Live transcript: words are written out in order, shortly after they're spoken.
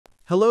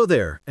Hello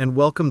there, and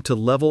welcome to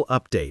Level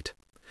Update.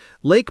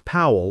 Lake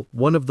Powell,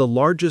 one of the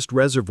largest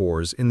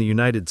reservoirs in the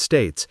United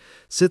States,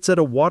 sits at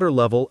a water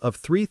level of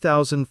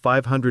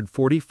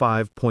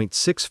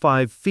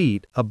 3,545.65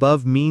 feet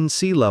above mean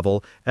sea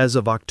level as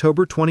of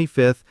October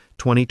 25,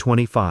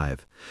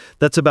 2025.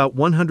 That's about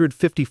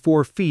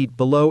 154 feet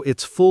below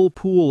its full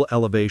pool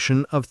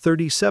elevation of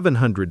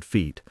 3,700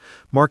 feet,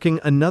 marking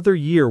another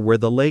year where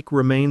the lake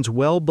remains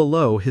well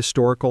below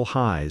historical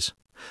highs.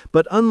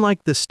 But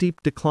unlike the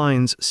steep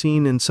declines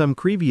seen in some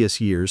previous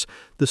years,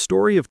 the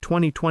story of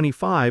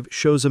 2025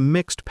 shows a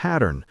mixed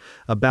pattern,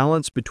 a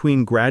balance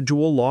between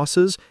gradual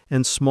losses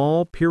and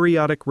small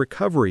periodic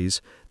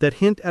recoveries that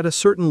hint at a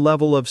certain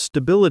level of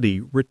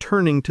stability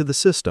returning to the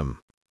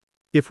system.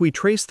 If we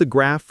trace the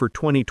graph for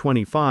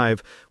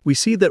 2025, we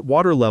see that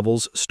water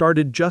levels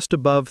started just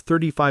above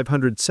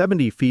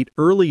 3,570 feet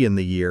early in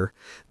the year,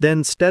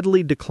 then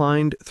steadily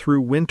declined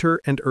through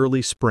winter and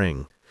early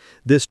spring.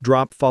 This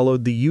drop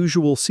followed the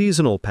usual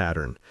seasonal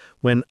pattern,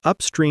 when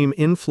upstream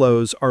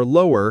inflows are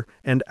lower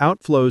and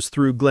outflows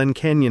through Glen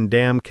Canyon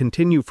Dam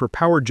continue for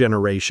power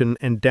generation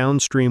and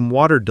downstream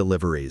water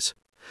deliveries.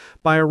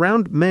 By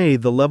around May,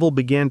 the level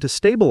began to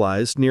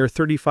stabilize near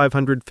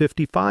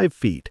 3,555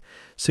 feet,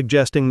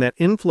 suggesting that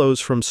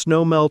inflows from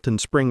snowmelt and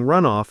spring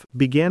runoff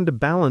began to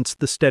balance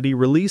the steady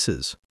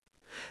releases.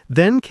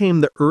 Then came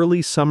the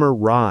early summer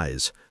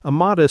rise, a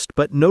modest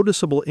but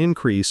noticeable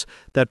increase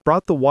that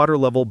brought the water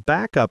level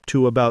back up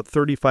to about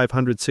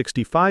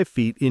 3,565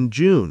 feet in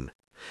June.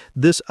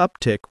 This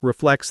uptick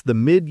reflects the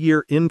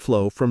mid-year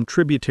inflow from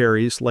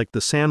tributaries like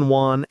the San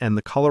Juan and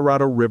the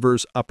Colorado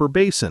River's upper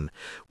basin,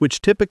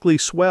 which typically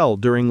swell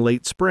during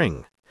late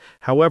spring.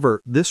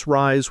 However, this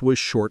rise was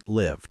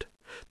short-lived.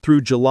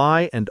 Through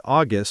July and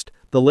August,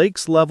 the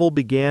lake's level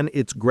began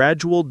its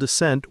gradual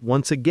descent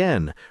once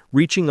again,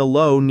 reaching a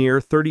low near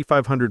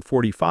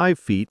 3,545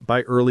 feet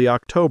by early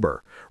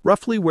October,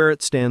 roughly where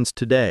it stands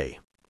today.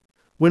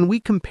 When we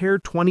compare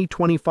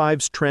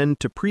 2025's trend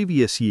to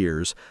previous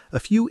years, a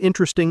few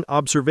interesting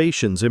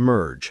observations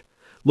emerge.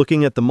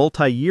 Looking at the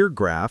multi-year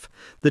graph,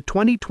 the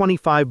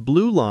 2025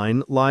 blue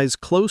line lies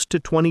close to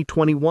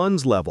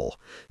 2021's level,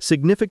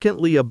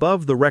 significantly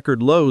above the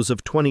record lows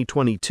of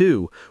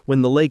 2022,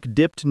 when the lake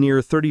dipped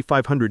near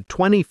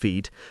 3,520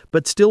 feet,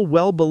 but still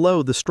well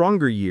below the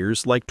stronger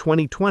years like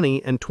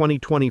 2020 and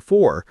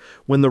 2024,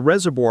 when the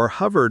reservoir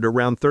hovered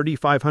around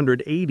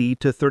 3,580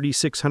 to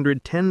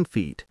 3,610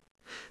 feet.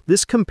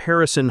 This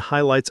comparison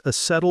highlights a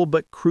subtle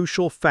but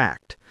crucial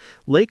fact.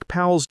 Lake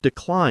Powell's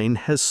decline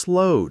has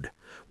slowed.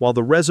 While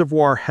the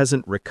reservoir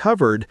hasn't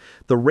recovered,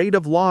 the rate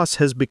of loss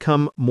has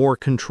become more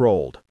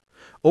controlled.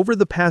 Over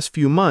the past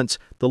few months,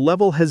 the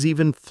level has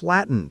even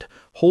flattened,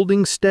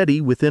 holding steady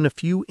within a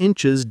few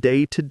inches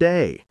day to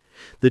day.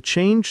 The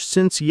change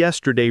since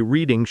yesterday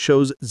reading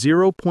shows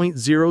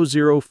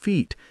 0.00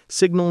 feet,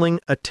 signaling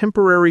a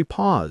temporary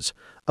pause,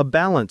 a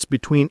balance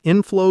between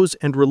inflows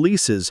and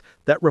releases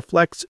that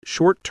reflects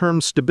short-term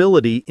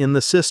stability in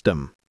the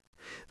system.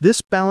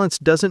 This balance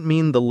doesn't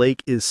mean the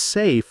lake is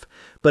safe,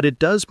 but it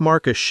does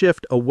mark a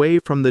shift away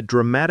from the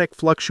dramatic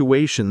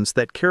fluctuations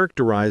that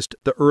characterized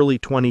the early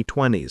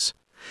 2020s.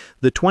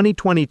 The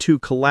 2022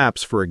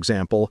 collapse, for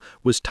example,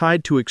 was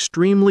tied to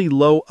extremely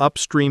low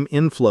upstream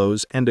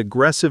inflows and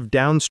aggressive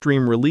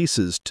downstream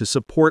releases to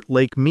support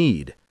Lake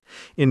Mead.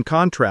 In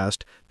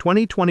contrast,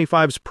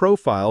 2025's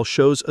profile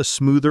shows a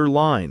smoother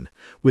line,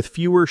 with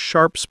fewer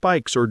sharp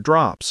spikes or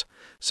drops,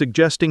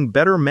 suggesting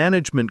better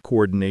management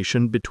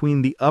coordination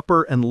between the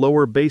upper and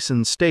lower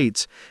basin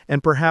states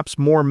and perhaps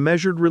more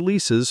measured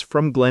releases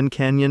from Glen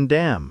Canyon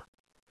Dam.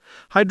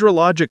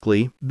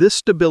 Hydrologically, this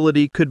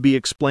stability could be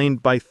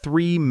explained by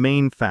three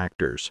main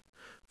factors.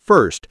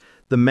 First,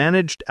 the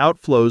managed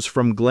outflows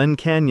from Glen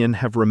Canyon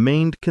have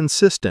remained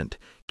consistent,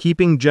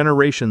 keeping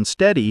generation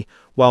steady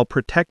while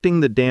protecting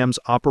the dam's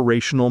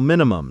operational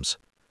minimums.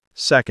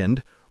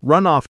 Second,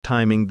 runoff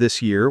timing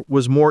this year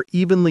was more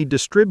evenly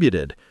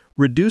distributed,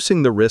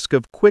 reducing the risk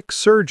of quick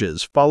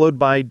surges followed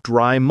by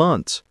dry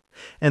months.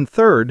 And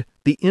third,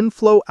 the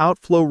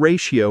inflow-outflow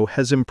ratio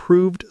has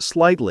improved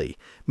slightly,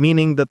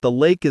 meaning that the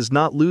lake is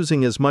not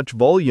losing as much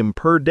volume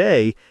per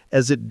day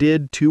as it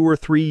did 2 or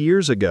 3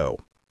 years ago.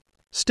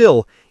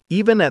 Still,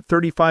 even at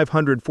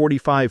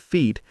 3,545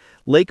 feet,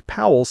 Lake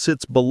Powell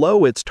sits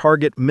below its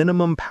target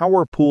minimum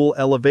power pool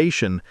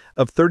elevation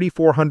of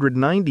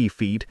 3,490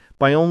 feet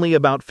by only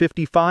about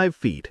 55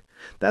 feet.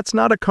 That's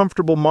not a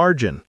comfortable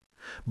margin.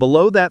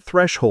 Below that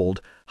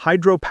threshold,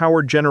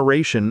 hydropower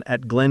generation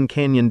at Glen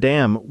Canyon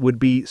Dam would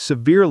be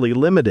severely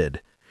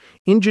limited.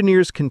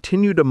 Engineers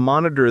continue to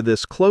monitor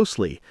this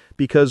closely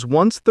because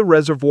once the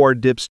reservoir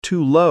dips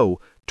too low,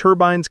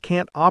 turbines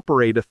can't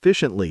operate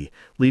efficiently,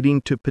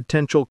 leading to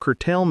potential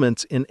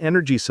curtailments in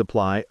energy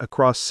supply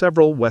across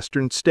several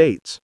western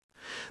states.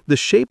 The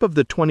shape of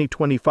the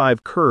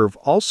 2025 curve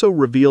also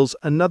reveals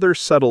another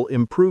subtle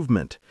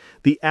improvement: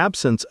 the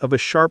absence of a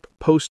sharp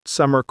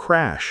post-summer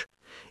crash.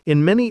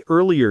 In many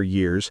earlier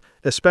years,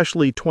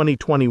 especially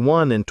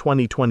 2021 and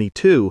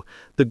 2022,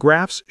 the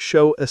graphs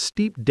show a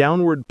steep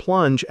downward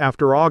plunge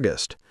after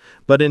August.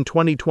 But in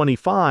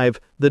 2025,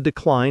 the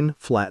decline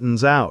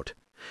flattens out.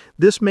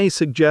 This may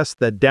suggest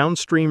that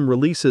downstream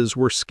releases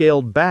were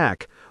scaled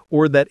back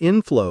or that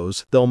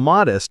inflows, though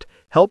modest,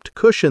 helped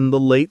cushion the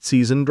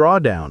late-season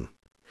drawdown.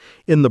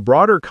 In the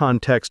broader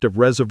context of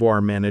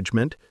reservoir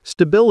management,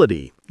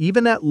 stability,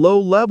 even at low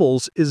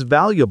levels, is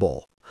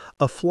valuable.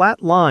 A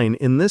flat line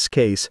in this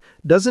case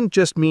doesn't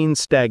just mean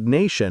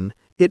stagnation,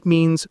 it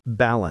means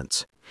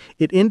balance.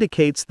 It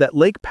indicates that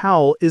Lake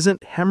Powell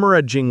isn't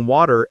hemorrhaging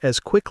water as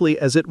quickly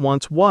as it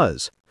once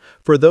was.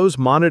 For those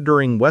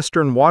monitoring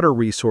Western water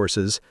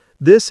resources,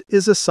 this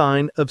is a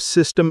sign of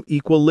system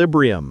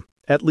equilibrium,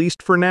 at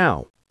least for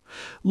now.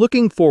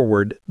 Looking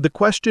forward, the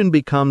question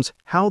becomes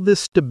how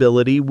this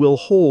stability will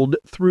hold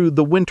through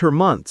the winter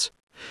months.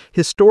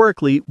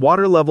 Historically,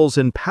 water levels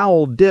in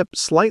Powell dip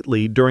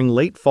slightly during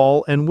late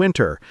fall and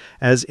winter,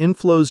 as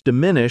inflows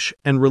diminish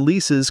and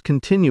releases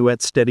continue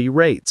at steady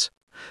rates.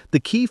 The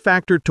key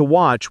factor to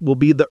watch will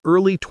be the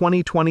early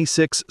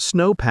 2026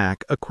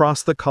 snowpack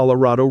across the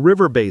Colorado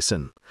River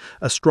Basin.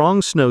 A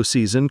strong snow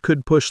season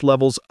could push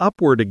levels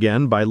upward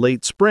again by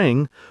late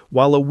spring,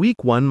 while a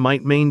weak one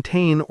might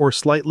maintain or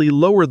slightly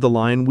lower the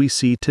line we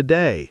see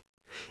today.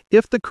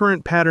 If the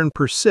current pattern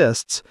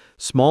persists,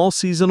 small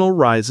seasonal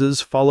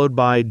rises followed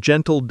by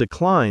gentle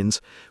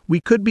declines, we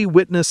could be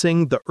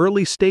witnessing the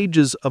early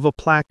stages of a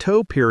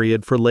plateau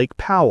period for Lake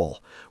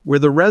Powell, where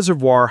the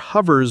reservoir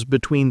hovers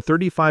between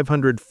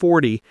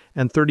 3,540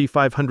 and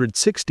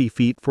 3,560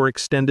 feet for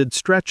extended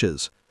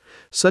stretches.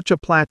 Such a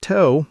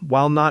plateau,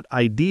 while not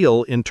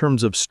ideal in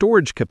terms of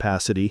storage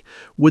capacity,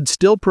 would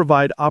still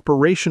provide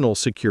operational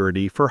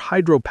security for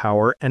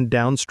hydropower and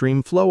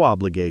downstream flow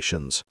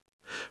obligations.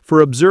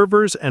 For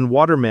observers and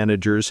water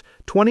managers,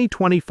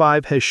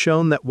 2025 has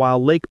shown that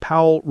while Lake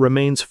Powell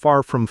remains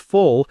far from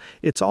full,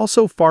 it's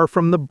also far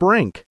from the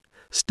brink.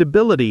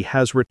 Stability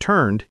has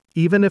returned,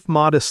 even if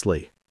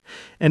modestly.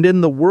 And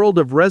in the world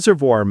of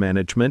reservoir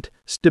management,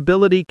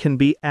 stability can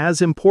be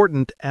as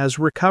important as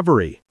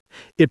recovery.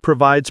 It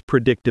provides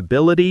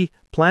predictability,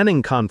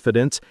 planning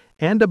confidence,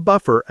 and a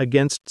buffer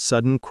against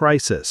sudden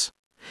crisis.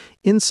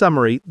 In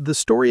summary, the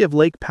story of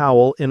Lake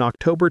Powell in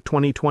October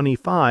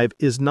 2025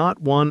 is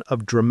not one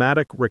of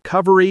dramatic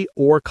recovery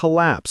or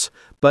collapse,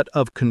 but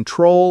of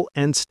control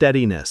and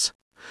steadiness.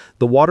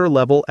 The water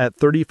level at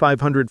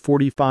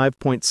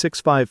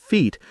 3,545.65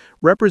 feet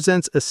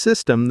represents a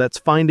system that's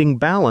finding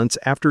balance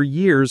after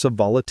years of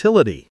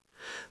volatility.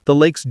 The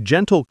lake's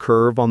gentle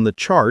curve on the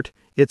chart,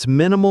 its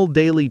minimal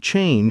daily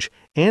change,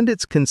 and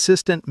its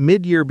consistent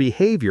mid-year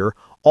behavior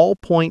all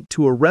point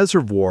to a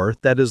reservoir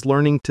that is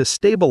learning to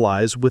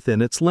stabilize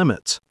within its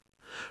limits.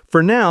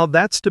 For now,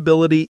 that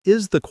stability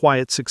is the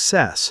quiet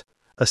success,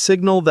 a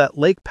signal that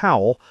Lake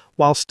Powell,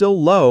 while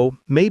still low,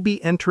 may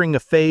be entering a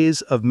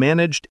phase of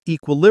managed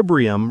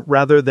equilibrium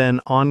rather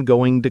than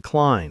ongoing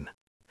decline.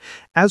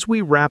 As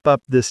we wrap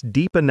up this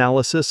deep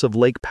analysis of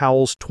Lake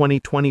Powell's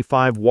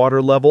 2025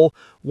 water level,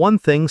 one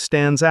thing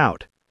stands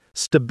out.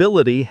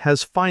 Stability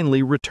has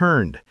finally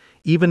returned,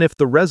 even if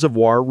the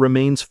reservoir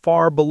remains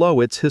far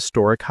below its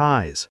historic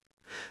highs.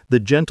 The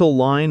gentle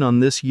line on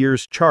this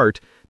year's chart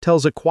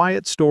tells a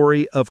quiet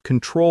story of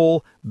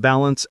control,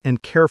 balance,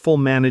 and careful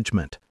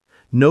management.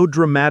 No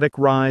dramatic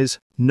rise,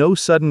 no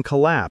sudden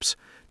collapse,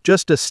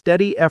 just a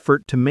steady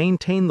effort to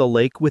maintain the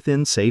lake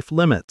within safe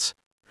limits.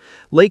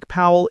 Lake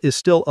Powell is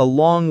still a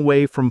long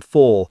way from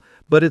full,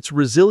 but its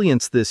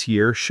resilience this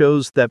year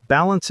shows that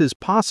balance is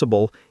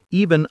possible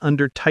even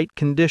under tight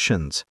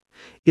conditions.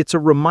 It's a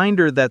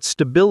reminder that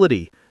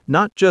stability,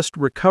 not just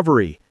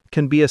recovery,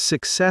 can be a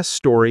success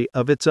story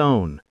of its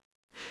own.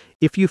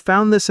 If you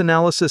found this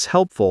analysis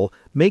helpful,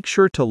 make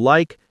sure to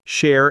like,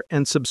 share,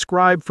 and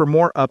subscribe for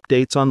more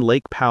updates on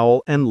Lake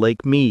Powell and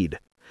Lake Mead.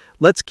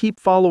 Let's keep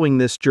following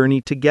this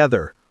journey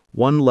together,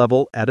 one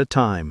level at a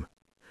time.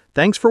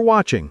 Thanks for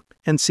watching,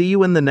 and see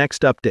you in the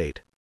next update.